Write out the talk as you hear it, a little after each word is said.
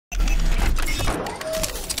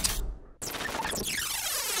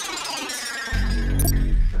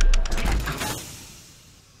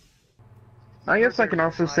I guess I can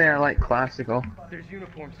also say I like classical. There's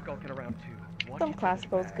uniforms skulking around too. Some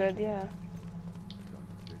classical's good, yeah.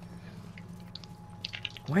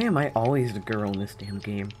 Why am I always the girl in this damn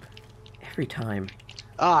game? Every time.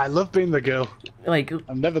 Ah, I love being the girl. Like,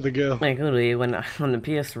 I'm never the girl. like literally, when on the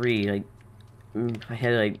PS3, like, I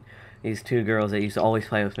had like these two girls that used to always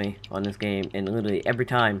play with me on this game, and literally every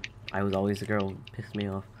time I was always the girl. Pissed me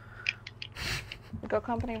off. You got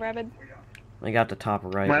company, Rabbit? I got the top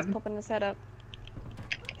right. What? Just popping the setup.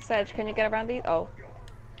 Sedge, can you get around these? Oh.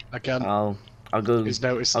 I can't. I'll go. He's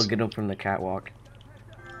noticed. I'll get him from the catwalk.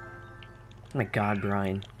 Oh my God,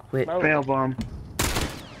 Brian, quit. Oh. Fail bomb.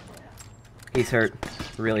 He's hurt.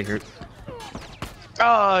 Really hurt.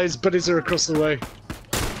 Ah, his buddies are across the way.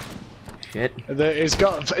 Shit. He's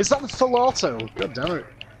got. Is that the full auto? God damn it.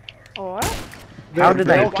 What? How did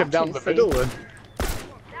they they- all come down the Watching, middle then?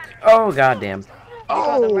 Oh goddamn.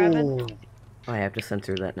 got the Oh! rabbit? I have to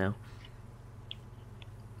censor that now.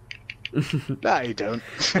 Nah, you don't.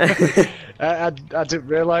 I didn't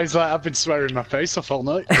realise that. I've been swearing my face off all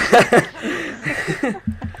night.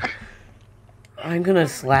 I'm gonna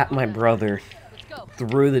slap my brother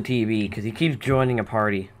through the TV because he keeps joining a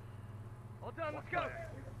party. All done, let's go. I'm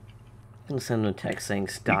gonna send him a text saying You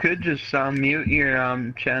stop. could just mute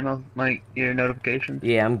your channel, like your notifications.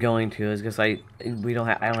 Yeah, I'm going to. It's because I don't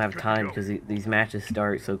have time because these matches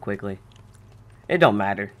start so quickly. It don't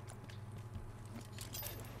matter.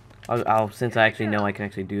 Since I actually know I can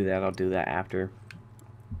actually do that, I'll do that after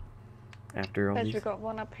all Sedge, these. we got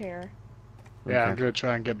one up here. Yeah, I'm Okay. gonna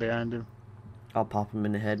try and get behind him. I'll pop him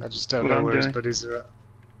in the head. I just don't What know I'm where his doing. buddies are at.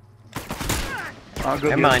 I'll go Never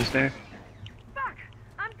get mind. upstairs.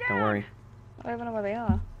 Don't worry. I don't even know where they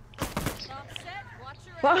are.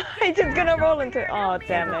 Well, I'm just gonna roll into it. Oh,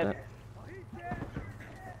 damn it.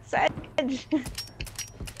 Sedge!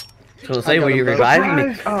 So say, got were you him, bro. reviving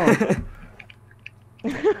me? Surprise!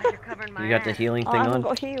 You got the healing Oh, I thing haven't on?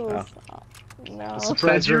 got heals. Oh, no. Surprise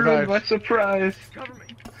Surprise you ruined revive. my surprise.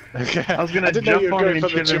 Okay. I was gonna I didn't know jump you were on going him for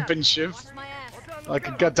and the shiver. jumping shiv. Like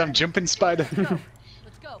a goddamn jumping spider.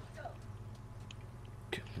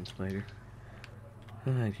 Jumping spider.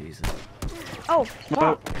 Oh, Jesus. Oh,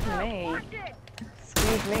 fuck me.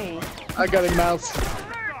 Excuse me. I got him, Miles.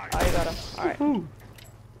 Oh, you got him. Alright.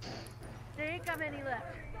 There ain't got many left.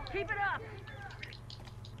 Keep it up.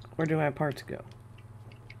 Where do my parts go?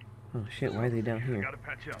 Oh shit, why are they down here? Gotta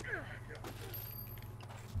patch up.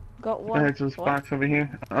 Got one. There's this What? box over here.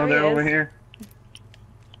 Oh, There he they're over is. here.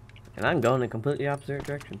 And I'm going in completely opposite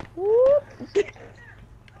direction. Whoop.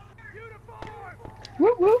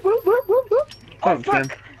 Whoop, whoop, whoop, whoop, whoop, whoop. Oh, Tim.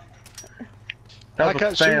 fuck! That I was a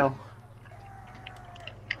can't shoot. fail.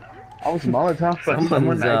 I was Molotov, but someone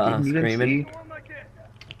Someone's, I didn't even screaming. see.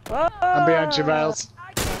 Whoa. I'm behind you, Miles.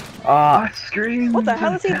 Ah, I screamed. What the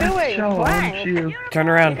hell is he and doing? shot Wang. you. turn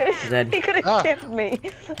around, He Zed. could have Ah. chipped me.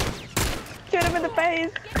 Shoot him in the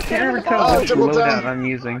face. I Shoot can't him in ever the tell Oh, which double loadout down. I'm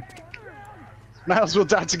using. Miles, we'll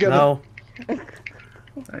die together. No.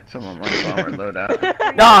 Alright, someone wants bomber loadout.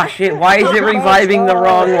 Ah, shit, why is it reviving the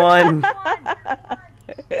wrong one?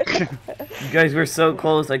 You guys were so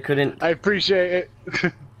close, I couldn't. I appreciate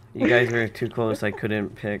it. You guys were too close, I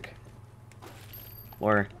couldn't pick.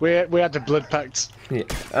 Or, we had the blood pact. yeah.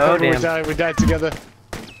 Oh, We damn. died together.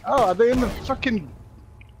 Oh, are they in the fucking...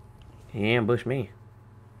 He ambushed me.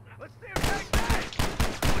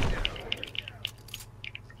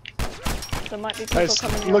 There might be people It's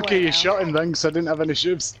coming your lucky way you now. shot him then, because I didn't have any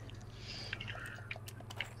shivs.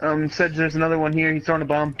 Said there's another one here. He's throwing a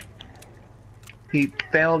bomb. He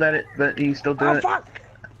failed at it, but he's still doing Oh, it. fuck!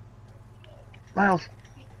 Miles,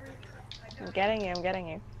 I'm getting you, I'm getting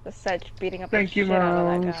you. The Sedge beating up Thank the you, shit out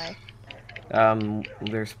of that Miles.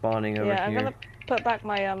 guy. They're spawning over Yeah, I'm here. gonna put back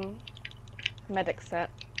my, medic set.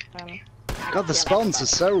 God, the spawns are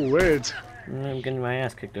so weird. I'm getting my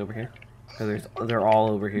ass kicked over here. Cause they're all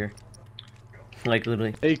over here. Like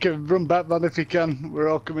literally. You can run back, man, if you can. We're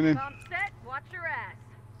all coming in. Bomb set. Watch your ass.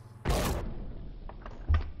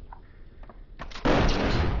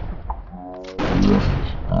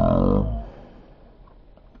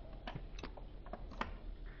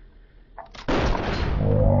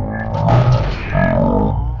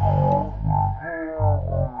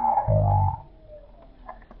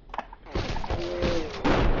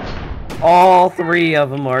 All three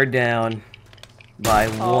of them are down by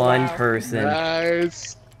one wow. person.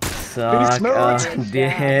 Nice. Suck smoked. a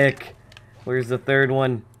dick. Where's the third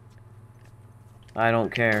one? I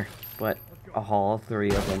don't care, but all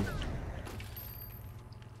three of them.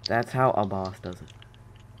 That's how a boss does it.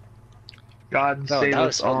 God No, save that us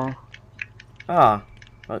was fun. all. Ah.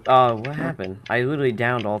 What happened? I literally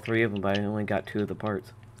downed all three of them, but I only got two of the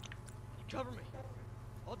parts. Cover me.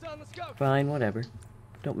 done, let's go. Fine, whatever.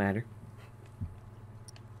 Don't matter.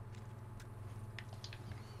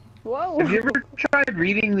 Whoa. Have you ever tried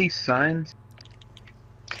reading these signs?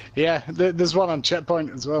 Yeah, there's one on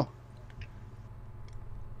checkpoint as well.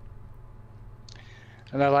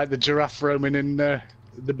 And I like the giraffe roaming in the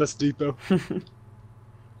bus depot.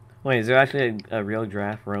 Wait, is there actually a real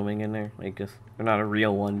giraffe roaming in there? Like, just, or not a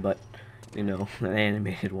real one, but, you know, an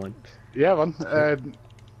animated one. Yeah, man.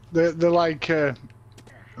 They're like.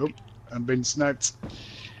 Oh, I'm being sniped.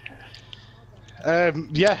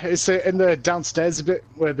 Yeah, it's in the downstairs a bit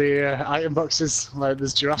where the item box is. Like,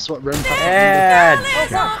 there's giraffes what roam past. Yeah!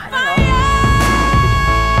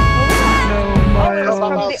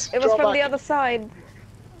 It was from the other side.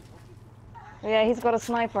 Yeah, he's got a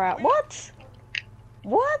sniper out. What?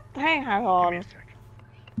 What? Hang on.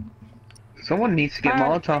 Someone needs to get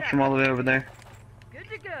Molotovs from all the way over there. Good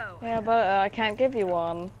to go. Yeah, but I can't give you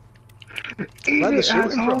one. Eat Where the it,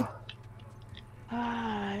 shooting asshole. from?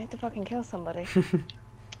 I need to fucking kill somebody. What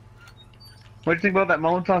do you think about that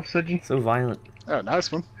Molotov, Suji? So violent. Oh,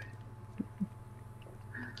 nice one.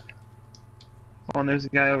 Oh, and there's a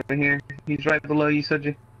guy over here. He's right below you,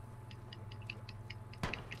 Suji.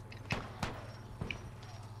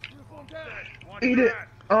 Eat it!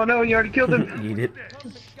 Oh no, you already killed him! Eat it.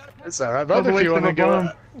 It's alright, That was but a if you waste want of to a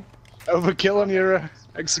go bomb. overkill on your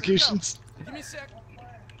executions. Give me a sec.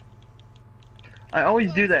 I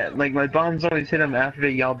always do that. Like, my bombs always hit him after they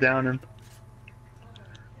yell down him.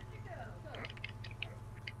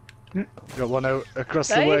 Got one out across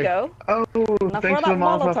There the way. you go. Oh, Now thanks throw for the that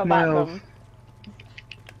Molotov Molotov at miles. them.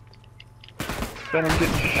 Let him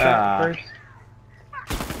get shot Ah.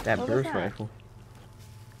 first. That What was burst that? rifle.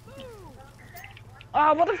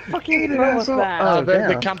 Oh, what a fucking Eat it, throw was asshole. that? Oh, they're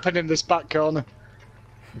damn. camping in this back corner.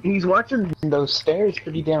 He's watching those stairs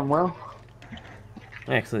pretty damn well.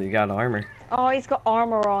 Actually, you got armor. Oh, he's got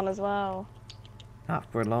armor on as well. Not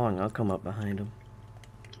for long, I'll come up behind him.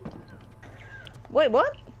 Wait,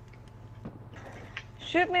 what?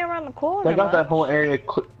 Shoot me around the corner. They got man. that whole area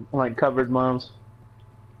like covered, moms.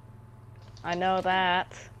 I know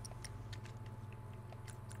that.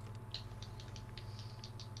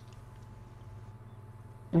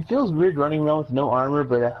 It feels weird running around with no armor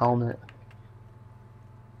but a helmet.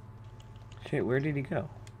 Shit, where did he go?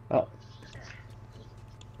 Oh.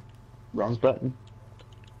 Wrong button.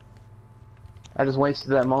 I just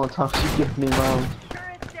wasted that Molotov you gave me, Mom.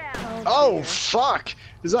 Turret down. Oh, fuck!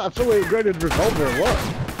 Is that a fully upgraded revolver or what?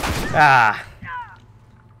 Ah!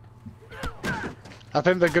 I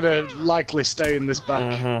think they're gonna likely stay in this back.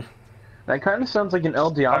 Mm-hmm. That kind of sounds like an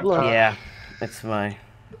El Diablo. Yeah, that's my...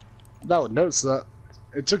 That would notice that.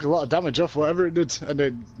 It took a lot of damage off whatever it did, and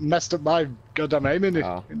it messed up my goddamn aiming. It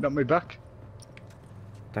knocked me back.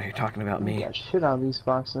 Thought you were talking about me. Got shit out of these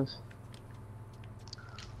boxes.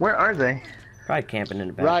 Where are they? Probably camping in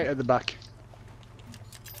the back. Right at the back.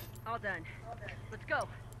 All done. Let's go.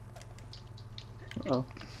 Oh.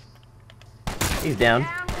 He's down.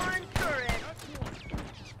 Down one turret.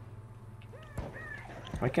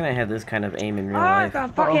 Why can't I have this kind of aim in real Oh, life?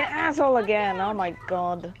 that fucking asshole again. Oh my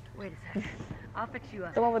god. Wait a sec. I'll fix you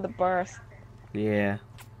up. The one with the burst. Yeah.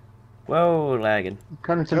 Whoa, lagging.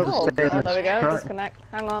 Kind of tempted Oh, to stay in there we this go. truck. Disconnect.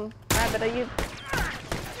 Hang on. Rabbit, are you?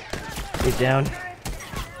 He's down.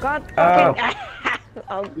 God fucking.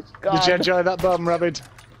 Oh, god. Did you enjoy that bomb, Rabbit?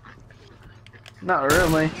 Not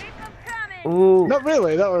really. Keep 'em coming. Ooh. Not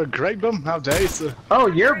really. That were a great bomb. How dare you, sir? Oh,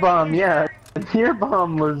 your bomb, yeah. Your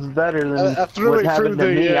bomb was better than I threw what it happened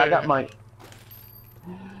through to the, me. I got my...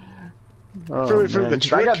 Oh, Threw it through man. the I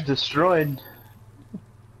trick. got destroyed.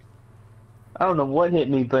 I don't know what hit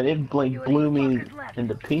me, but it like blew me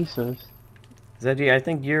into pieces. Zedgy, I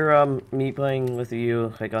think your me playing with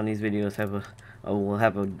you like on these videos have will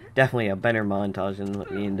have a definitely a better montage than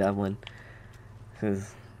what me and Devlin.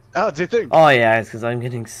 'Cause Oh, do you think? oh yeah, it's because I'm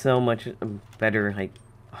getting so much better, like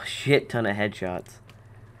a shit ton of headshots,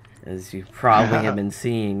 as you probably have been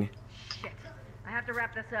seeing, Shit. I have to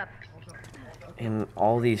wrap this up. and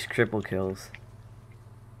all these triple kills.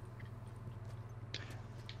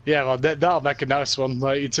 Yeah, well, that'll make a nice one.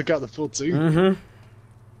 Like, you took out the full team. Mm-hmm.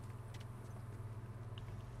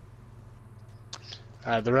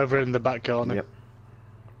 They're over in the back corner. Yep.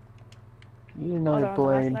 You know Hold it, on,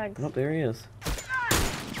 Blade. last legs. Oh, there he is.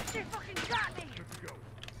 They fucking got me.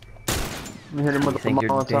 We hit him with You the think your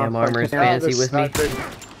Molotov. damn armor is Yeah, fancy this with me? sniping.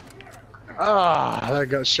 Ah, that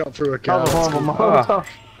got shot through a that car. was a horrible Molotov.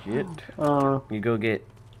 Shit. You go get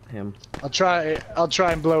him. I'll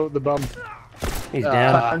try and blow up the bomb. He's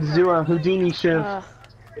Ah. down. Do a Houdini shift.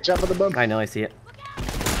 Watch out for the bomb. I know, I see it.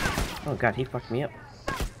 Oh god, he fucked me up.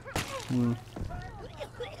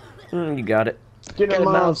 You got it. Get on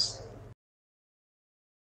the mouse.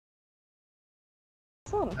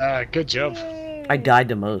 Son. Good job. I died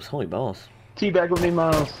the most. Holy balls. Teabag with me,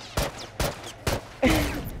 mouse.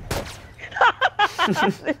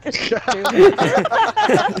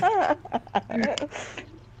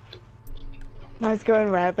 Nice going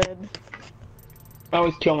rapid. I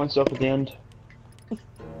always kill myself at the end.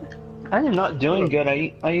 I am not doing good.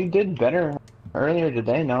 I did better earlier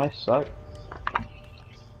today. Now I suck.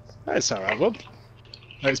 That's alright, bub.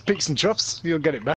 It's peaks and troughs. You'll get it back.